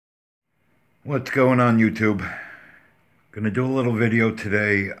What's going on, YouTube? Gonna do a little video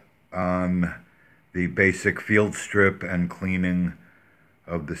today on the basic field strip and cleaning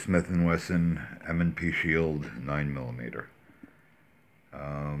of the Smith & Wesson N.E.PA Shield 9mm.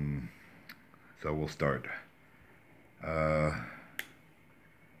 So we'll start.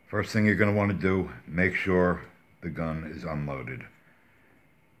 First thing you're gonna want to do, make sure the gun is unloaded.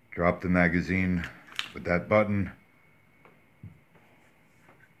 Drop the magazine with that button.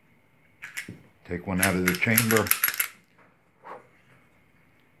 Take one out of the chamber. It's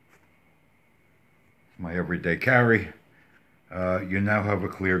my everyday carry. You now have a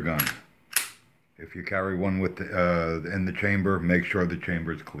clear gun. If you carry one with in the chamber, make sure the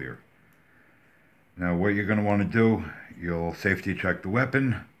chamber is clear. Now what you're going to want to do, you'll safety check the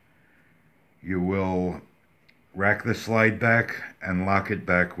weapon. You will rack the slide back and lock it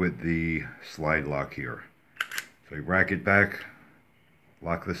back with the slide lock here. So you rack it back,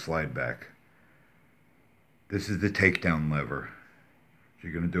 lock the slide back. This is the takedown lever. What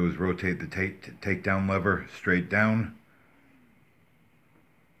you're going to do is rotate the takedown lever straight down,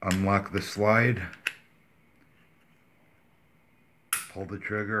 unlock the slide, pull the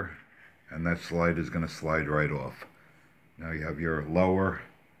trigger, and that slide is going to slide right off. Now you have your lower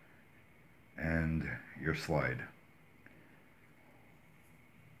and your slide.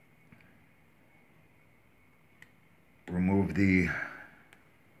 Remove the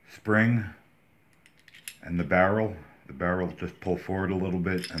spring and the barrel. The barrel, just pull forward a little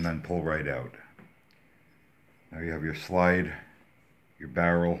bit and then pull right out. Now you have your slide, your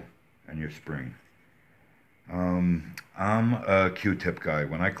barrel, and your spring. I'm a Q-tip guy.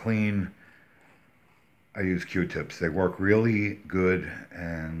 When I clean, I use Q-tips. They work really good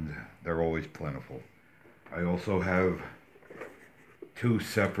and they're always plentiful. I also have two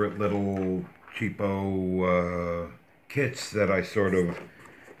separate little cheapo kits that I sort of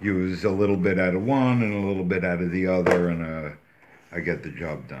use a little bit out of one and a little bit out of the other, and I get the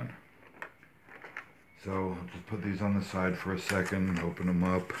job done. So I'll just put these on the side for a second, open them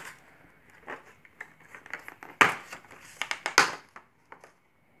up.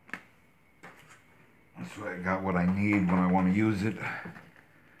 This way I got what I need when I want to use it.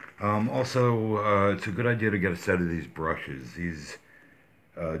 Also, it's a good idea to get a set of these brushes. These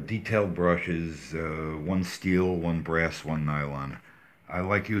detailed brushes, one steel, one brass, one nylon. I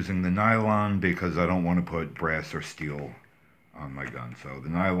like using the nylon because I don't want to put brass or steel on my gun. So the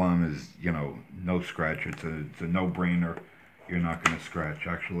nylon is, you know, no scratch. It's a no-brainer. You're not going to scratch.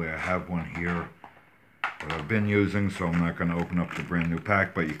 Actually, I have one here that I've been using, so I'm not going to open up the brand new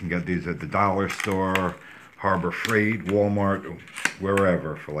pack, but you can get these at the dollar store, Harbor Freight, Walmart,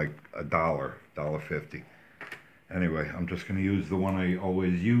 wherever for like $1, $1.50. Anyway, I'm just going to use the one I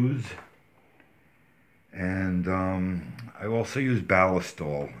always use. And I also use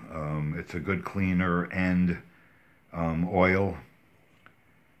Ballistol. It's a good cleaner and oil.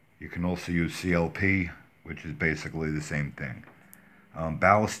 You can also use CLP, which is basically the same thing.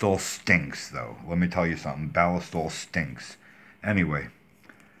 Ballistol stinks, though. Let me tell you something. Ballistol stinks. Anyway,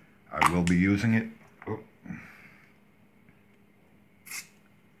 I will be using it. Oh.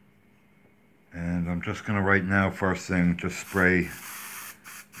 And I'm just going to, right now, first thing, just spray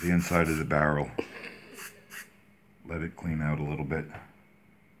the inside of the barrel. Let it clean out a little bit.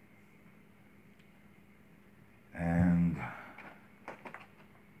 And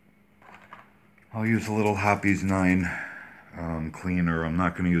I'll use a little Hoppe's 9 cleaner. I'm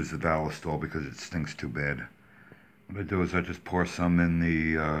not going to use the Ballistol because it stinks too bad. What I do is I just pour some in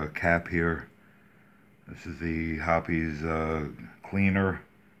the cap here. This is the Hoppe's cleaner.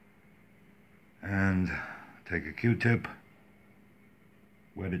 And take a Q-tip,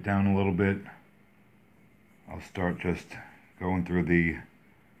 wet it down a little bit. I'll start just going through the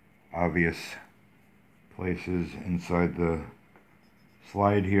obvious places inside the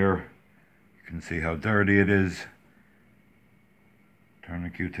slide here. You can see how dirty it is. Turn the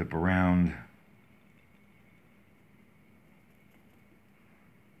Q-tip around.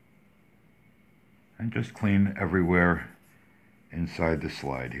 And just clean everywhere inside the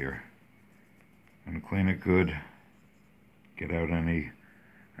slide here. I'm going to clean it good. Get out any,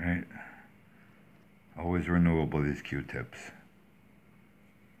 right? Always renewable, these Q-tips.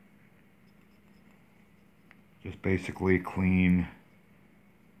 Just basically clean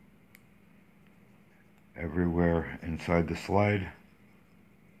everywhere inside the slide.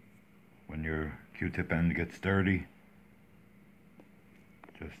 When your Q-tip end gets dirty,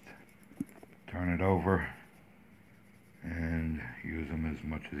 just turn it over and use them as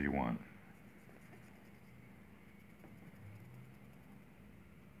much as you want.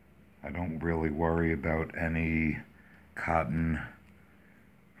 I don't really worry about any cotton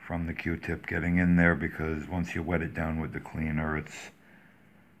from the Q-tip getting in there, because once you wet it down with the cleaner, it's,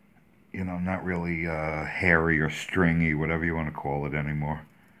 you know, not really hairy or stringy, whatever you want to call it anymore,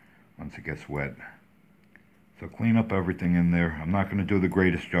 once it gets wet. So clean up everything in there. I'm not going to do the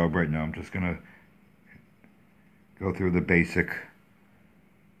greatest job right now. I'm just going to go through the basic,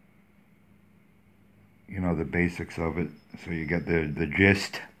 you know, the basics of it, so you get the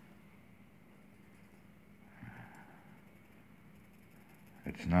gist.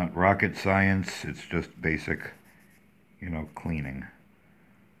 It's not rocket science, it's just basic, you know, cleaning.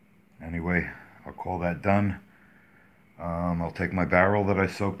 Anyway, I'll call that done. I'll take my barrel that I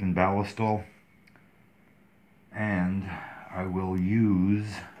soaked in ballistol, and I will use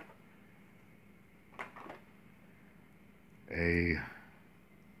a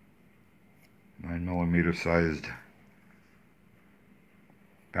 9mm sized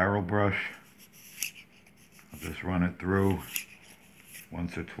barrel brush. I'll just run it through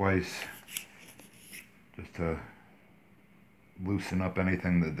once or twice, just to loosen up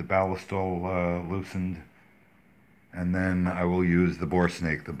anything that the ballistol loosened. And then I will use the bore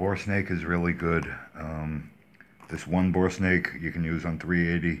snake. The bore snake is really good. This one bore snake you can use on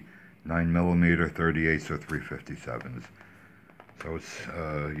 380, 9mm, 38s, or 357s. So it's,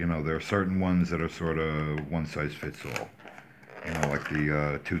 you know, there are certain ones that are sort of one size fits all. You know, like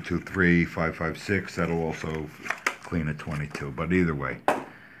the 223, 556, that'll also clean at 22. But either way,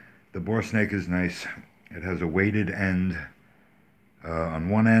 the bore snake is nice. It has a weighted end on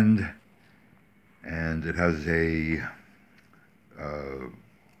one end, and it has a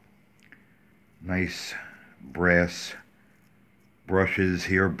nice brass brushes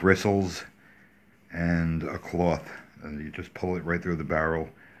here, bristles, and a cloth. And you just pull it right through the barrel.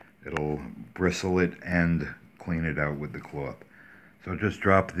 It'll bristle it and clean it out with the cloth. So just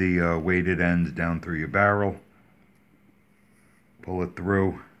drop the weighted end down through your barrel, pull it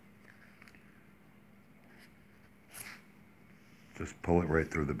through, just pull it right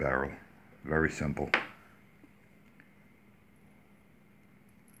through the barrel. Very simple.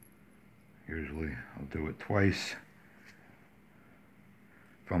 Usually I'll do it twice.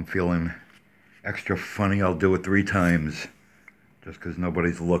 If I'm feeling extra funny, I'll do it 3 times, just because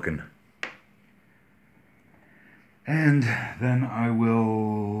nobody's looking. And then I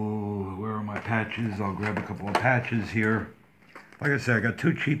will, where are my patches? I'll grab a couple of patches here. Like I said, I got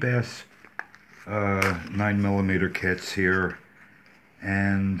 2 cheap-ass 9mm kits here.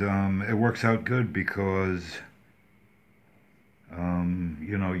 And it works out good because,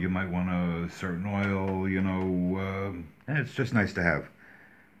 you know, you might want a certain oil, you know, and it's just nice to have.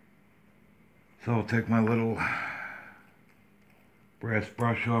 So I'll take my little brass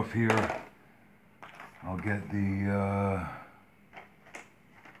brush off here. I'll get the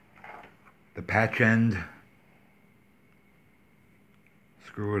patch end,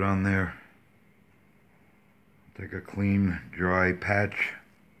 screw it on there. Take a clean, dry patch.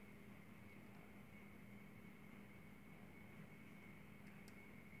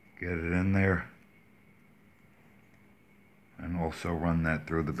 Get it in there. And also run that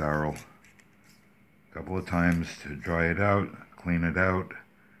through the barrel a couple of times to dry it out, clean it out.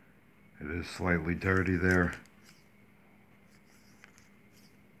 It is slightly dirty there.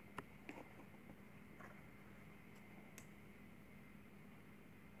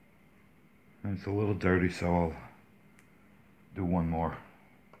 And it's a little dirty, so I'll do one more.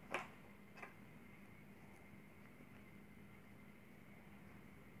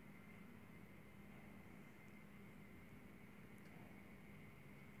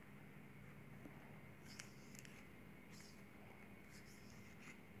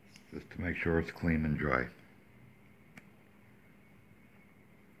 Just to make sure it's clean and dry.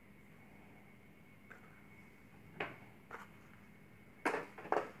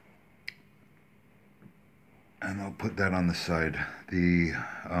 And I'll put that on the side. The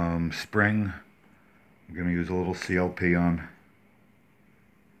spring, I'm going to use a little CLP on.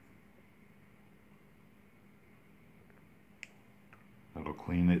 That'll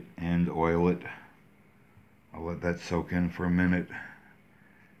clean it and oil it. I'll let that soak in for a minute.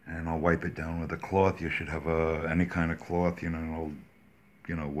 And I'll wipe it down with a cloth. You should have any kind of cloth, you know,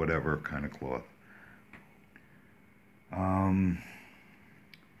 whatever kind of cloth. And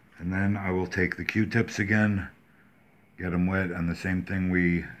then I will take the Q-tips again, get them wet, and the same thing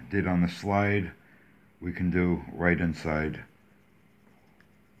we did on the slide, we can do right inside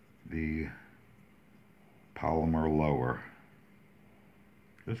the polymer lower.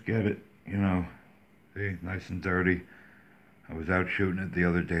 Just get it, you know, see, nice and dirty. I was out shooting it the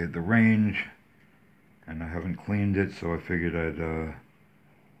other day at the range, and I haven't cleaned it, so I figured I'd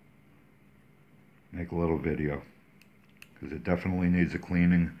make a little video. because it definitely needs a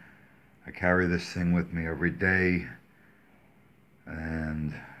cleaning. I carry this thing with me every day,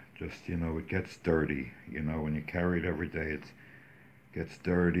 and just, you know, it gets dirty. You know, when you carry it every day, it gets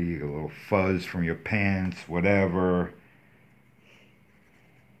dirty. You get a little fuzz from your pants, whatever.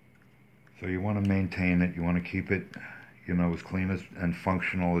 So you want to maintain it. You want to keep it, you know, as clean as and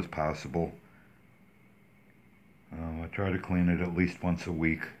functional as possible. I try to clean it at least once a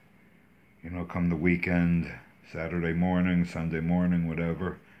week. You know, come the weekend, Saturday morning, Sunday morning,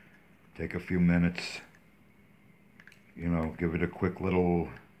 whatever. Take a few minutes, you know, give it a quick little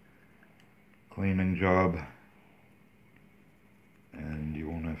cleaning job, and you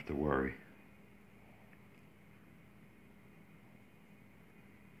won't have to worry.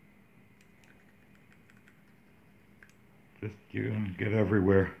 Just, you know, get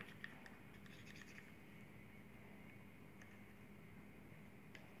everywhere.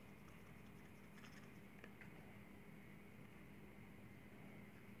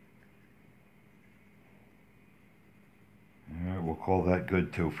 Alright, we'll call that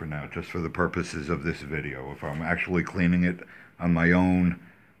good too for now, just for the purposes of this video. If I'm actually cleaning it on my own,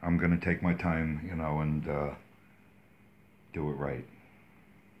 I'm going to take my time, you know, and do it right.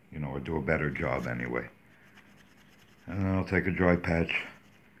 You know, or do a better job anyway. And then I'll take a dry patch.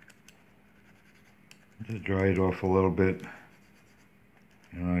 Just dry it off a little bit.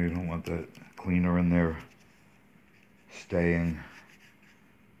 You know, you don't want that cleaner in there staying.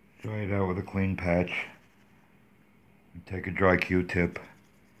 Dry it out with a clean patch. Take a dry Q-tip.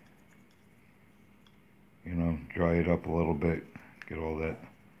 You know, dry it up a little bit. Get all that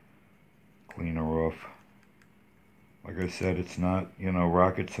cleaner off. Like I said, it's not, you know,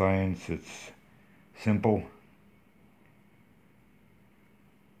 rocket science. It's simple.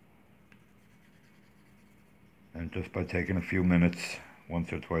 And just by taking a few minutes,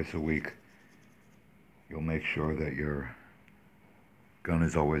 once or twice a week, you'll make sure that your gun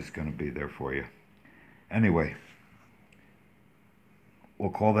is always going to be there for you. Anyway, we'll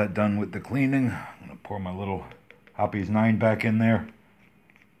call that done with the cleaning. I'm going to pour my little Hoppy's 9 back in there.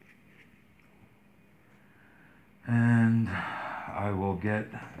 And I will get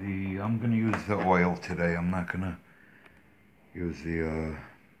the, I'm going to use the oil today. I'm not going to use the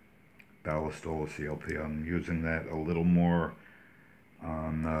Ballistol CLP. I'm using that a little more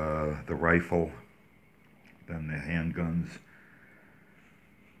on the rifle than the handguns.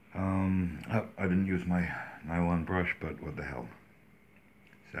 I didn't use my nylon brush, but what the hell.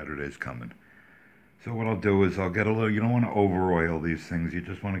 Saturday's coming. So what I'll do is I'll get a little, you don't want to over oil these things. You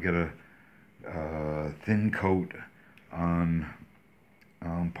just want to get a thin coat on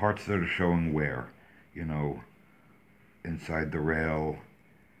parts that are showing wear. You know, inside the rail.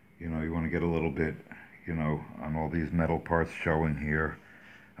 You know, you want to get a little bit, you know, on all these metal parts showing here.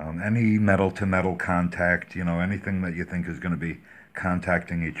 Any metal-to-metal contact, you know, anything that you think is going to be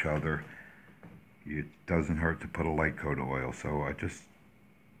contacting each other, it doesn't hurt to put a light coat of oil. So I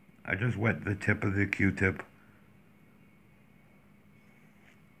just wet the tip of the Q-tip.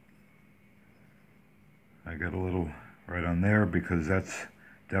 I got a little right on there because that's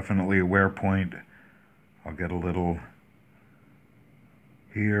definitely a wear point. I'll get a little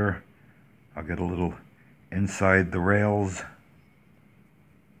here. I'll get a little inside the rails.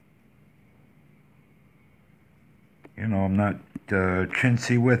 You know, I'm not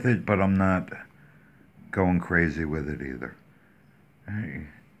chintzy with it, but I'm not going crazy with it either. Hey,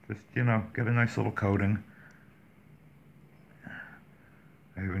 just, you know, get a nice little coating.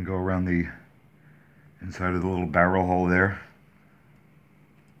 I even go around the inside of the little barrel hole there.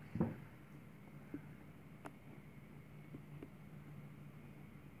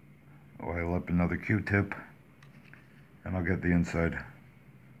 Oil up another Q-tip, and I'll get the inside.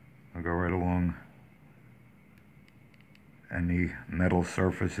 I'll go right along any metal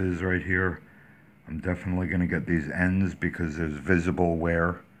surfaces right here. I'm definitely going to get these ends because there's visible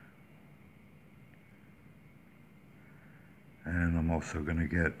wear. And I'm also going to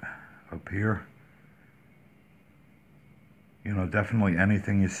get up here. You know, definitely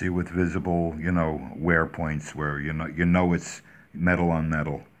anything you see with visible, you know, wear points where you know it's metal on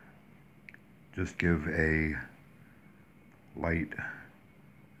metal. Just give a light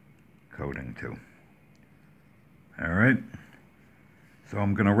coating to. Alright, so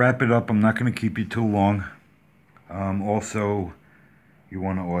I'm going to wrap it up. I'm not going to keep you too long. Also, you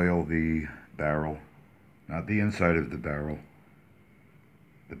want to oil the barrel, not the inside of the barrel,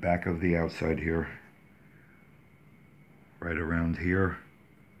 the back of the outside here, right around here.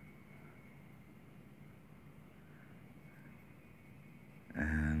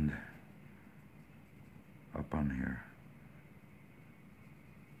 And up on here.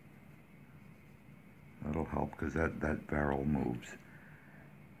 That'll help because that barrel moves.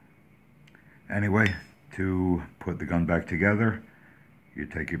 Anyway, to put the gun back together, you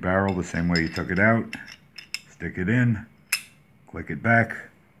take your barrel the same way you took it out, stick it in, click it back,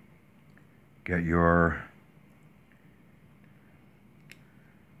 get your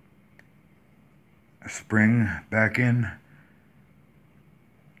spring back in,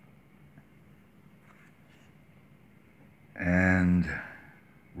 and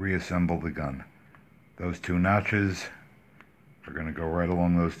reassemble the gun. Those two notches are going to go right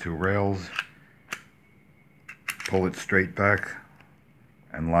along those two rails. Pull it straight back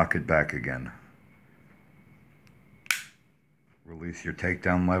and lock it back again. Release your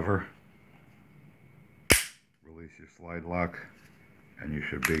takedown lever, release your slide lock, and you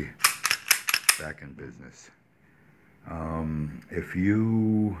should be back in business. If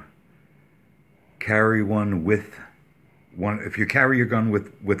you carry if you carry your gun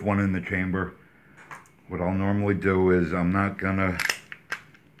with one in the chamber, what I'll normally do is I'm not gonna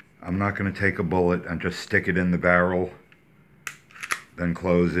take a bullet and just stick it in the barrel, then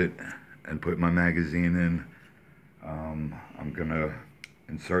close it and put my magazine in. I'm gonna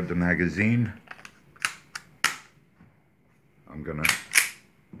insert the magazine. I'm gonna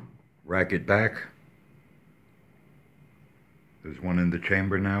rack it back. There's one in the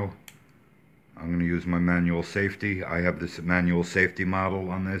chamber now. I'm going to use my manual safety. I have this manual safety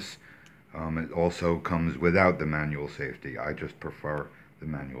model on this. It also comes without the manual safety. I just prefer the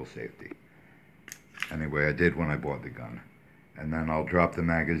manual safety. Anyway, I did when I bought the gun. And then I'll drop the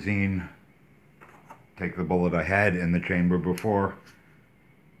magazine, take the bullet I had in the chamber before,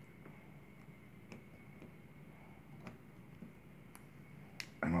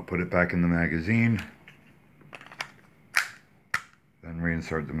 and I'll put it back in the magazine, then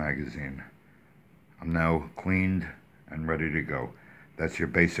reinsert the magazine. I'm now cleaned and ready to go. That's your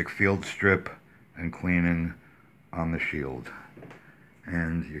basic field strip and cleaning on the shield.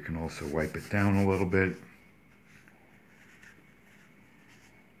 And you can also wipe it down a little bit.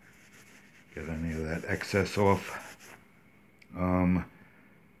 Get any of that excess off. I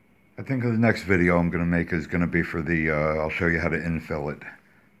think the next video I'm going to make is going to be for the, I'll show you how to infill it.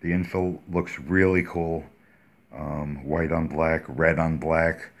 The infill looks really cool. White on black, red on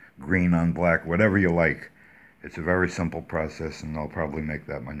black, green on black, whatever you like. It's a very simple process, and I'll probably make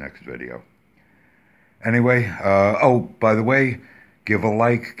that my next video. Anyway, oh, by the way, give a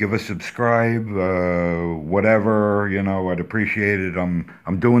like, give a subscribe, whatever, you know, I'd appreciate it.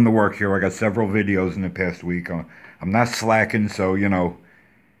 I'm doing the work here. I got several videos in the past week. I'm not slacking, so, you know,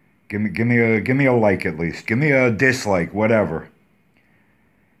 give me a like at least. Give me a dislike, whatever.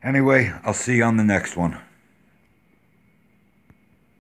 Anyway, I'll see you on the next one.